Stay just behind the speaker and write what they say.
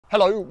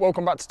Hello,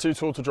 welcome back to Too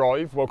Tall to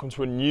Drive. Welcome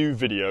to a new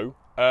video.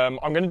 I'm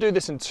going to do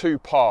this in two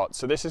parts.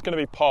 So this is going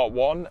to be part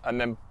one, and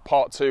then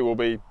part two will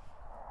be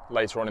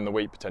later on in the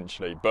week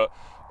potentially. But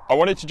I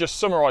wanted to just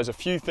summarise a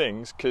few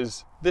things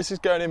because this is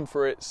going in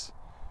for its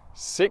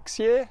sixth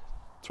year,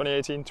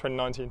 2018,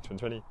 2019,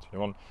 2020,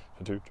 21,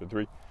 22,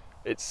 23.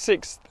 Its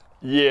sixth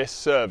year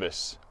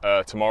service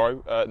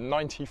tomorrow.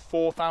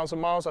 94,000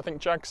 miles, I think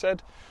Jag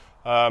said.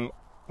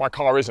 My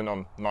car isn't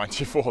on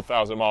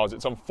 94,000 miles,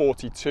 it's on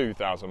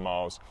 42,000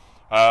 miles.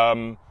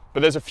 But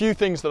there's a few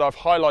things that I've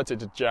highlighted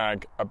to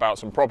Jag about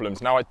some problems.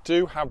 Now I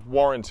do have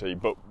warranty,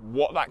 but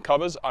what that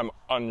covers, I'm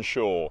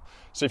unsure.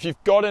 So if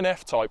you've got an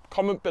F-Type,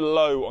 comment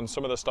below on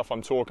some of the stuff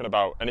I'm talking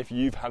about and if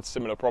you've had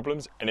similar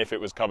problems and if it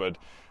was covered,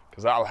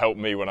 because that'll help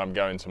me when I'm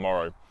going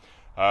tomorrow.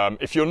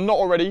 If you're not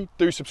already,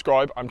 do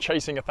subscribe. I'm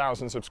chasing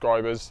 1,000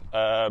 subscribers.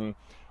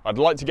 I'd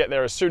like to get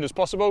there as soon as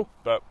possible,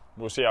 but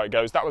we'll see how it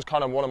goes. That was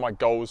kind of one of my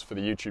goals for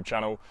the YouTube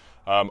channel,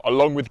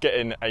 along with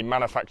getting a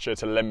manufacturer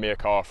to lend me a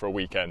car for a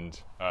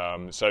weekend.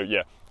 So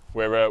yeah,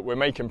 we're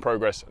making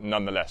progress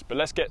nonetheless. But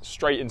let's get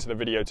straight into the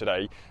video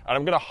today, and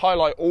I'm going to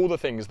highlight all the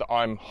things that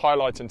I'm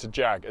highlighting to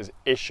Jag as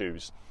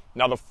issues.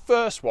 Now the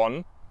first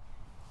one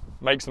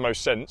makes the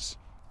most sense,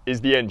 is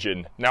the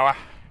engine. Now I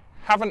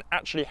haven't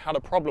actually had a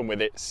problem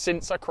with it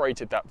since I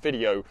created that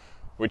video,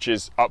 which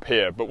is up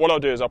here. But what I'll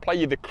do is I'll play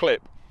you the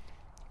clip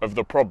of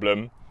the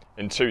problem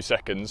in 2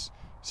 seconds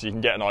so you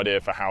can get an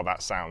idea for how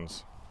that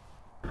sounds.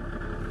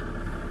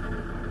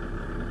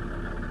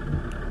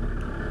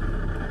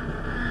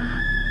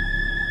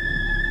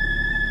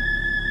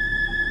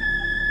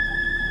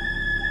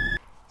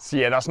 So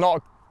yeah, that's not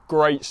a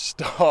great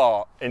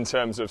start in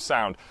terms of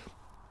sound.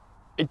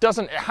 It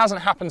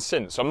hasn't happened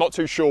since, so I'm not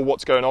too sure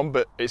what's going on,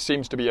 but it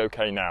seems to be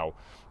okay now.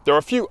 There are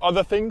a few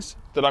other things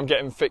that I'm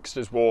getting fixed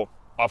as well.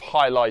 I've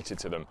highlighted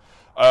to them.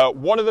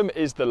 One of them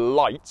is the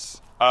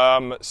lights.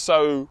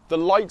 So the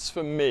lights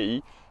for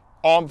me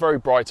aren't very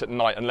bright at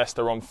night unless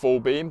they're on full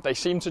beam. They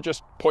seem to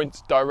just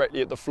point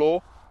directly at the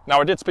floor. Now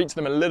I did speak to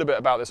them a little bit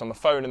about this on the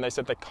phone, and they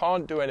said they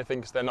can't do anything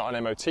because they're not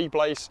an MOT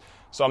place.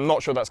 So I'm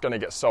not sure that's going to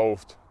get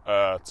solved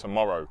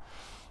tomorrow.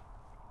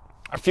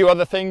 A few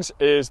other things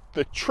is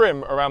the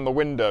trim around the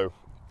window.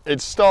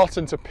 It's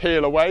starting to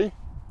peel away.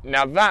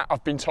 Now that,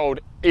 I've been told,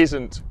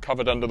 isn't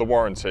covered under the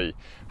warranty.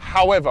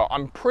 However,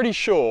 I'm pretty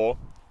sure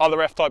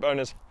other F-Type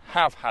owners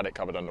have had it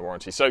covered under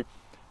warranty. So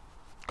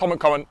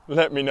comment,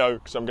 let me know,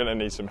 because I'm going to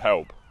need some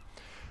help.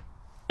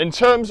 In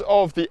terms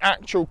of the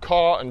actual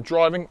car and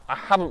driving, I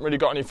haven't really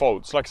got any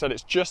faults. Like I said,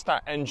 it's just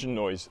that engine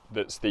noise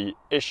that's the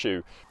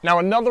issue. Now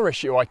another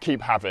issue I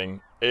keep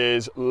having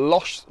is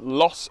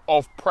loss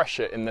of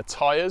pressure in the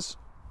tyres,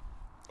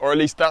 or at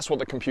least that's what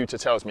the computer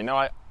tells me.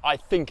 Now I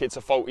think it's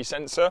a faulty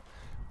sensor,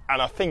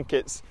 and I think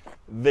it's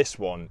this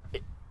one.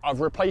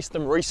 I've replaced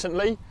them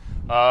recently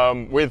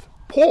with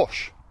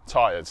Porsche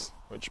tyres,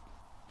 which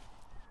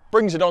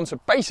brings it on to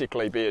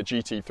basically be a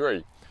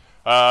GT3.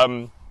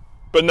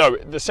 But no,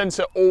 the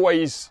sensor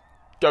always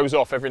goes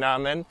off every now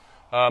and then,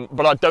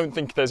 but I don't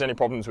think there's any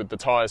problems with the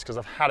tyres because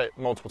I've had it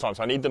multiple times.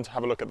 I need them to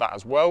have a look at that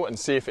as well and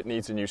see if it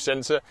needs a new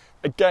sensor.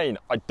 Again,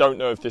 I don't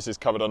know if this is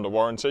covered under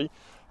warranty.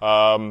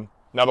 Now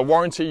the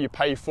warranty you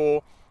pay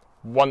for,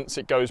 once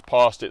it goes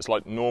past its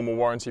like normal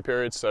warranty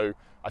period, so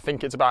I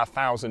think it's about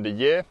 $1,000 a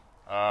year.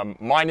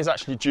 Mine is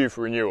actually due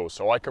for renewal,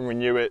 so I can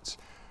renew it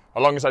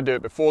as long as I do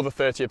it before the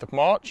 30th of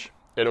March.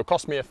 It'll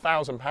cost me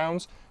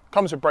 £1,000.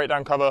 Comes with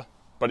breakdown cover,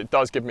 but it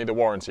does give me the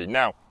warranty.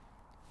 Now,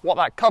 what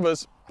that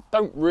covers, I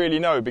don't really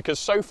know, because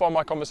so far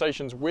my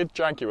conversations with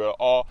Jaguar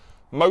are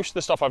most of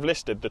the stuff I've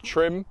listed. The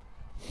trim,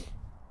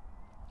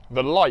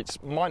 the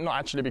lights might not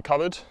actually be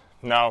covered.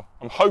 Now,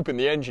 I'm hoping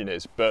the engine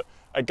is, but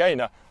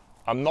again,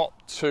 I'm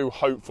not too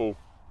hopeful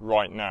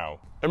right now.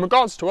 In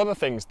regards to other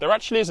things, there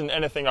actually isn't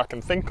anything I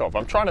can think of.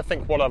 I'm trying to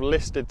think what I've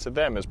listed to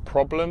them as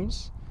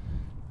problems.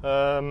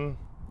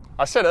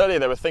 I said earlier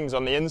there were things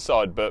on the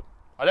inside, but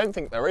I don't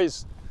think there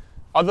is,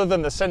 other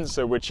than the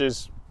sensor, which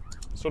is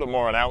sort of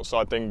more an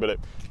outside thing, but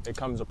it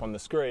comes up on the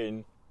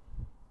screen.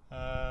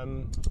 I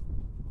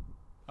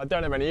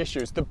don't have any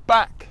issues. The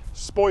back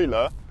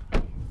spoiler,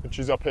 which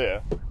is up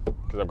here,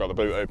 because I've got the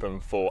boot open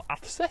for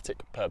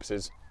aesthetic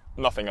purposes,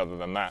 nothing other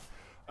than that,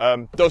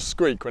 does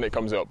squeak when it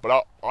comes up,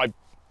 but I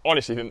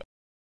honestly think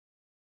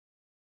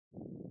the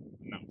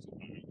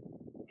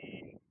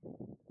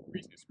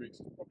reason it squeaks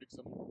is probably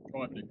because I'm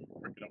driving it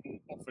quick enough or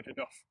often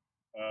enough,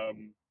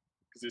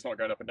 because it's not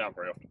going up and down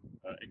very often.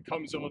 It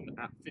comes on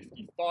at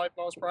 55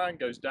 miles per hour and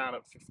goes down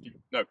at 50,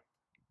 no,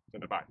 to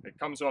the back. It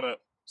comes on at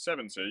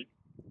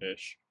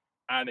 70-ish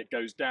and it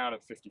goes down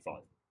at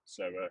 55.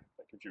 So that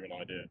gives you an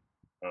idea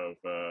of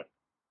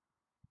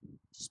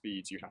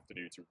speeds you have to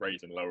do to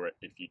raise and lower it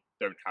if you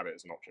don't have it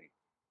as an option.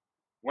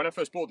 When I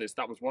first bought this,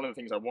 that was one of the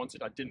things I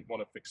wanted. I didn't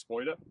want a fixed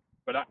spoiler,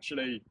 but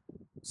actually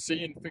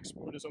seeing fixed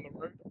spoilers on the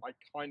road, I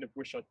kind of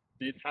wish I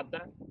did have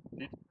that.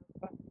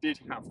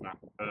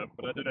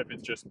 But I don't know if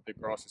it's just the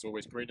grass is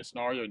always greener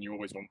scenario and you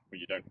always want what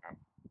you don't have.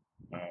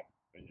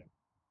 But yeah.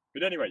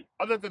 But anyway,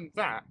 other than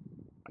that,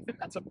 I think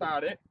that's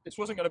about it. This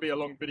wasn't going to be a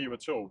long video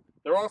at all.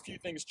 There are a few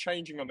things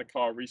changing on the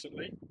car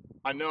recently.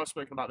 I know I've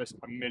spoken about this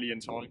a million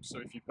times, so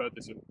if you've heard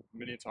this a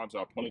million times,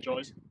 I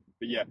apologise.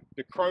 But yeah,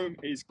 the chrome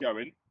is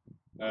going,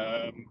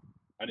 and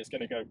it's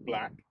going to go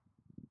black,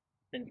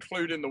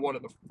 including the one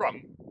at the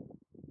front,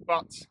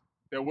 but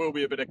there will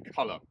be a bit of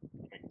colour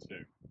coming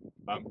too.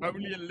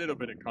 Only a little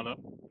bit of colour,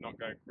 not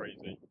going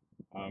crazy.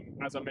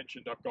 As I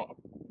mentioned, I've got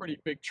a pretty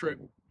big trip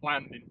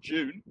planned in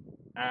June,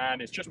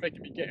 and it's just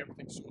making me get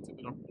everything sorted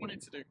that I've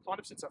wanted to do kind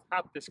of since I've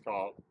had this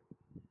car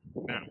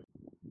now.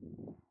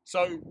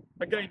 So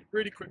again,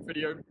 really quick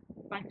video.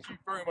 Thank you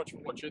very much for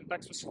watching.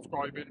 Thanks for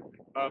subscribing.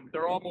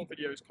 There are more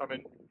videos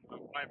coming.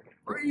 I'm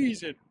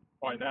freezing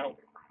by now.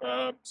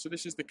 So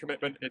this is the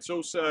commitment. It's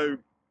also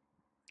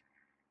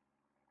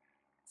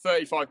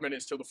 35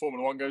 minutes till the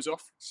Formula 1 goes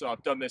off. So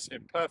I've done this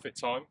in perfect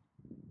time.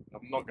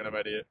 I'm not going to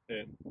edit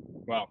it.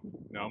 Well,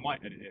 no, I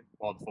might edit it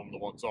while the Formula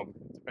 1's on.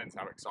 It depends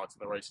how exciting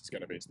the race is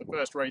going to be. It's the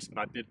first race and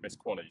I did miss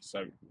quali,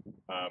 so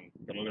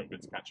got a little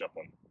bit to catch up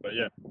on. But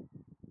yeah,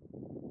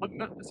 other than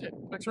that, that's it.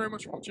 Thanks very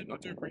much for watching. I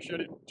do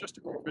appreciate it. Just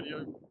a quick video,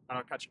 and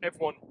I'll catch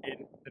everyone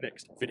in the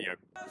next video.